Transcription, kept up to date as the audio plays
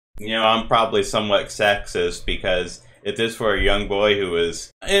You know, I'm probably somewhat sexist because if this were a young boy who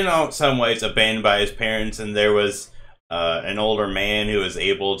was, in some ways, abandoned by his parents, and there was an older man who was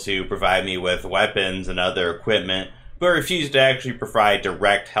able to provide me with weapons and other equipment, but refused to actually provide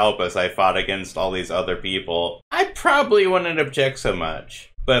direct help as I fought against all these other people, I probably wouldn't object so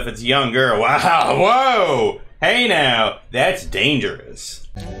much. But if it's a young girl, wow, whoa, hey now, that's dangerous.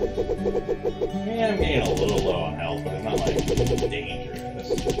 Yeah, I'm getting a little low on health, but it's not like dangerous.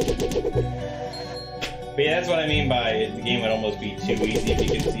 But yeah, that's what I mean by the game would almost be too easy if you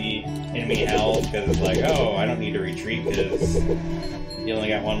could see enemy health, because it's like, oh, I don't need to retreat because you only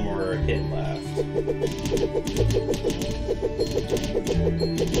got one more hit left.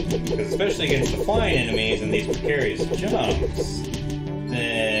 Because especially against the flying enemies and these precarious jumps,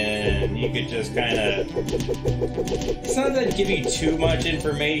 then you could just kind of... It's not that give you too much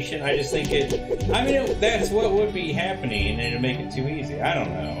information, I just think it... I mean, that's what would be happening, and it'd make it too easy. I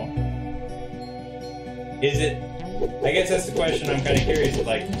don't know. Is it... I guess that's the question I'm kind of curious.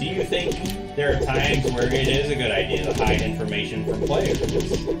 Like, do you think there are times where it is a good idea to hide information from players?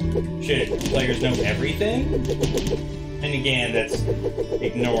 Should players know everything? And again, that's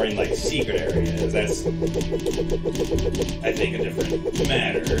ignoring, like, secret areas. That's, I think, a different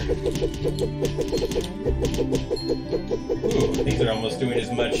matter. Ooh, these are almost doing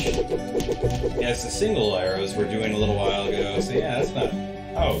as much as the single arrows were doing a little while ago. So yeah, that's not...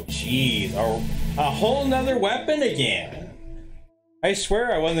 Oh, jeez. A whole nother weapon again. I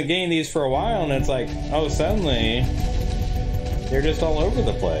swear I wasn't getting these for a while, and it's like, oh, suddenly they're just all over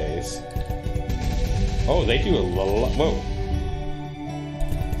the place. Oh, they do a lot. Whoa.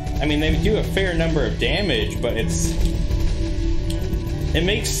 I mean, they do a fair number of damage, but it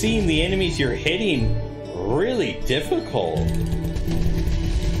makes seeing the enemies you're hitting really difficult.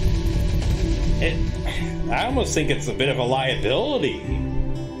 I almost think it's a bit of a liability.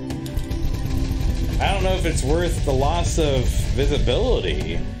 I don't know if it's worth the loss of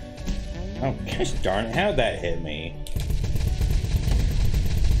visibility. Oh, gosh darn it, how'd that hit me?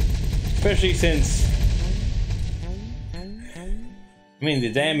 Especially since... I mean,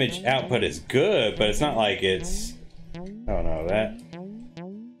 the damage output is good, but it's not like it's... Oh no, that...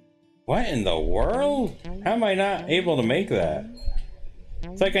 What in the world? How am I not able to make that?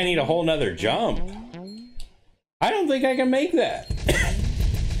 It's like I need a whole nother jump. I don't think I can make that.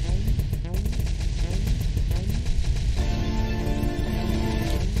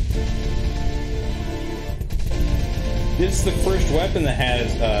 This is the first weapon that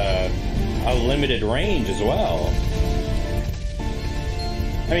has a limited range as well.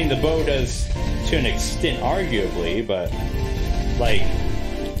 I mean, the bow does to an extent, arguably, but like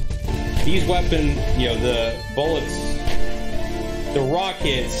these weapons, you know, the bullets, the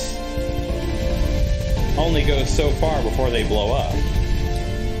rockets only go so far before they blow up.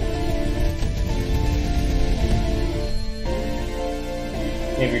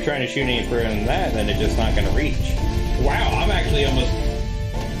 If you're trying to shoot any further than that, then it's just not going to reach. Wow, I'm actually almost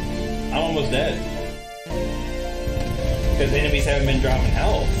dead. Because enemies haven't been dropping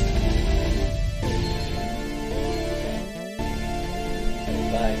health.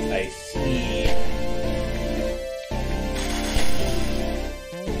 But I see...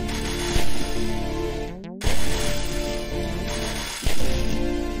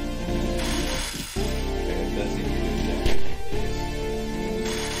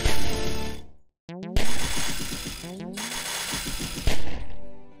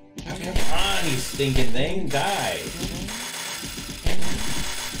 Stinking thing, die.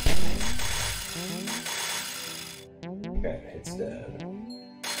 Okay, it's dead.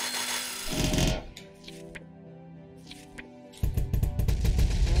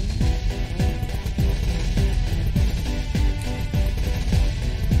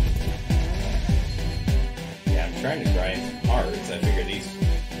 Yeah, I'm trying to grind some hearts. I figure these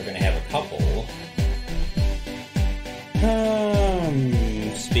are gonna have a couple.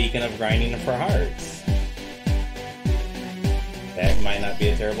 Speaking of grinding for hearts, that might not be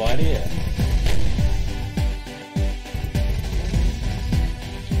a terrible idea.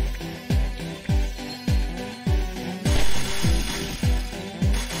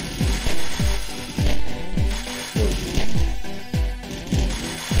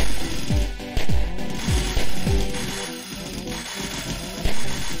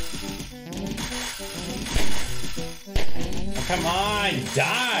 Come on,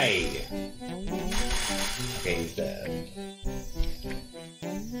 die! Okay, he's dead.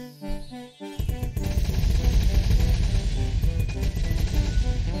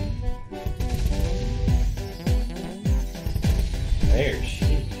 There,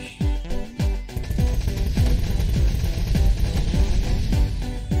 sheesh.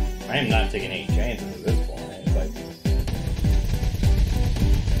 I am not taking any chances at this point. Like,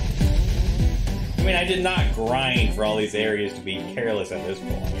 I mean, I did not grind for all these areas to be careless at this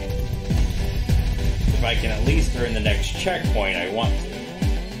point. If I can at least earn the next checkpoint, I want to.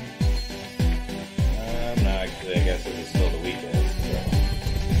 No, actually, I guess this is still the weakest. So.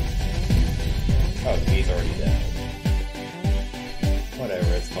 Oh, he's already dead.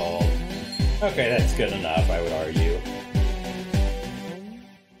 Whatever it's called. Okay, that's good enough, I would argue.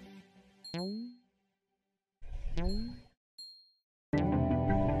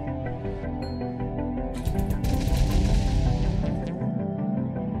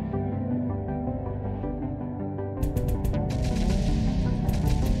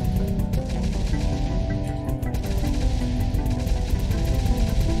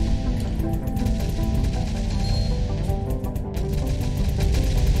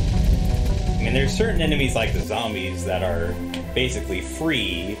 There's certain enemies like the zombies that are basically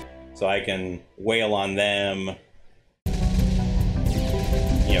free, so I can wail on them,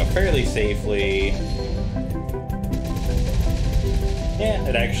 you know, fairly safely. Yeah,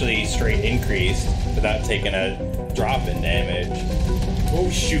 it actually straight increased without taking a drop in damage. Oh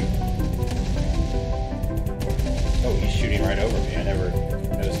shoot! Oh, he's shooting right over me. I never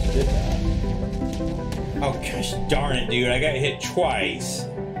noticed he did that. Oh gosh darn it, dude! I got hit twice.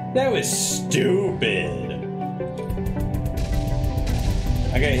 That was stupid.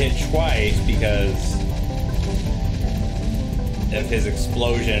 I got hit twice because of his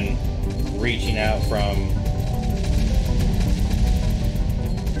explosion reaching out from...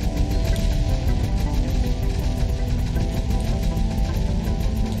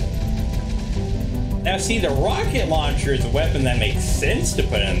 Now see, the rocket launcher is a weapon that makes sense to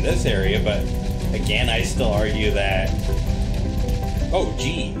put in this area, but again, I still argue that... Oh,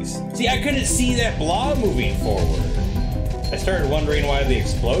 jeez. See, I couldn't see that blob moving forward. I started wondering why the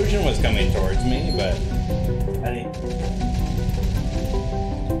explosion was coming towards me, but I didn't...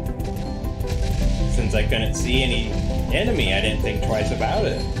 Since I couldn't see any enemy, I didn't think twice about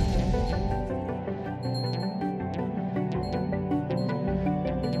it.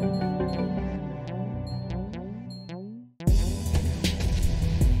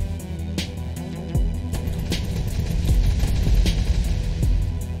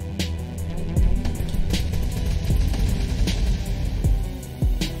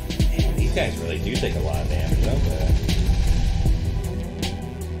 These guys really do take a lot of damage, don't they?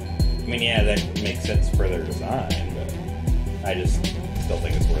 I mean, yeah, that makes sense for their design, but I just still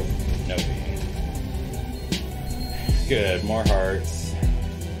think it's worth noting. Good, more hearts.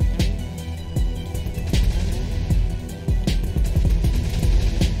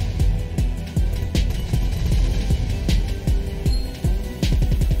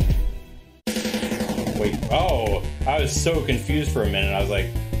 Wait, oh, I was so confused for a minute. I was like,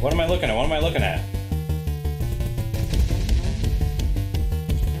 what am I looking at? What am I looking at?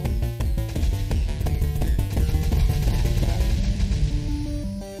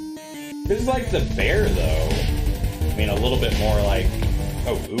 This is like the bear, though. I mean, a little bit more like...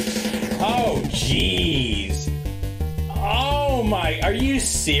 Oh, oops. Oh, jeez. Oh, my... Are you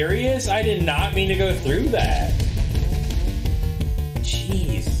serious? I did not mean to go through that.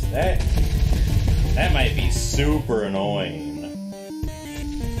 Jeez, that might be super annoying.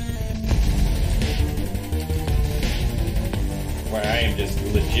 Where I am just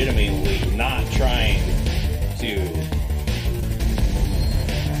legitimately not trying to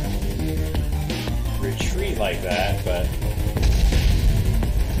retreat like that, but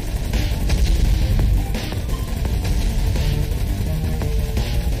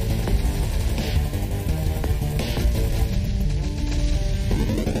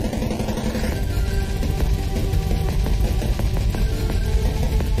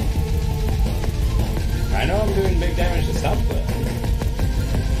I know I'm doing big damage to something.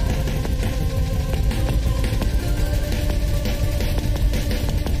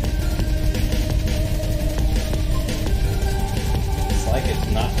 Like it's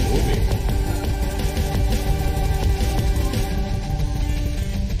not moving.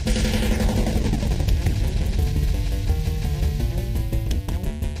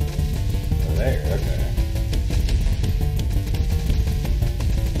 Oh, there, okay.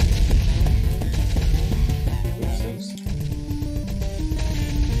 Oops.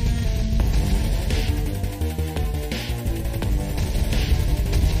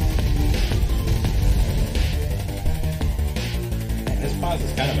 This pause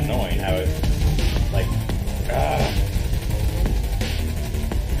is kind of annoying how it, like,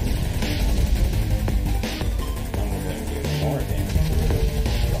 I'm gonna do more damage to the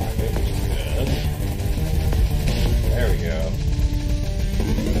rocket, which is good. There we go.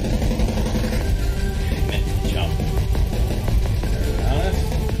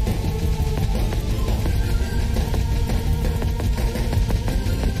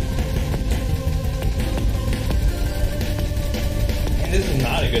 this is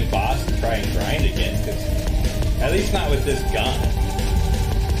not a good boss to try and grind against, because at least not with this gun.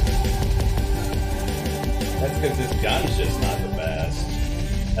 That's because this gun's just not the best.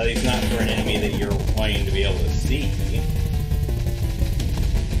 At least not for an enemy that you're wanting to be able to see.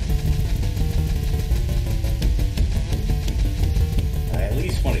 I at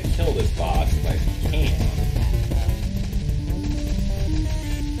least want to kill this boss if I can.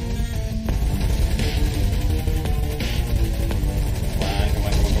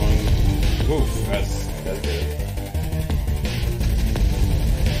 Oof, that's good.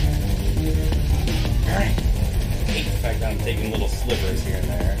 Alright. I hate the fact that I'm taking little slivers here and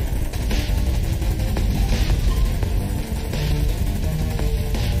there.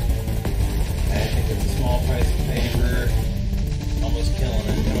 I think it's a small price to pay for almost killing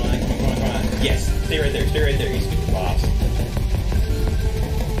it. Come on, come on, come on. Yes, stay right there, you stupid boss.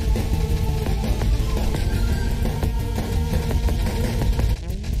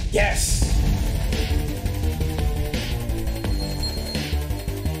 Yes!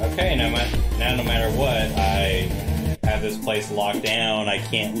 Okay, now no matter what, I have this place locked down. I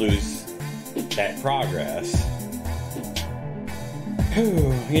can't lose that progress.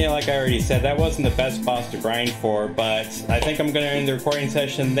 Whew. Yeah, like I already said, that wasn't the best boss to grind for, but I think I'm going to end the recording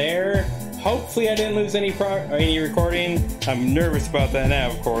session there. Hopefully I didn't lose any recording. I'm nervous about that now,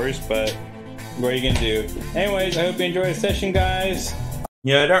 of course, but what are you going to do? Anyways, I hope you enjoyed the session, guys.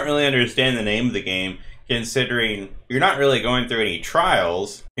 Yeah, I don't really understand the name of the game, considering you're not really going through any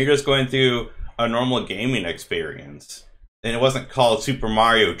trials, you're just going through a normal gaming experience. And it wasn't called Super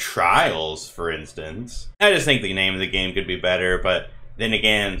Mario Trials, for instance. I just think the name of the game could be better, but then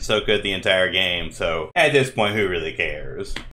again, so could the entire game, so at this point, who really cares?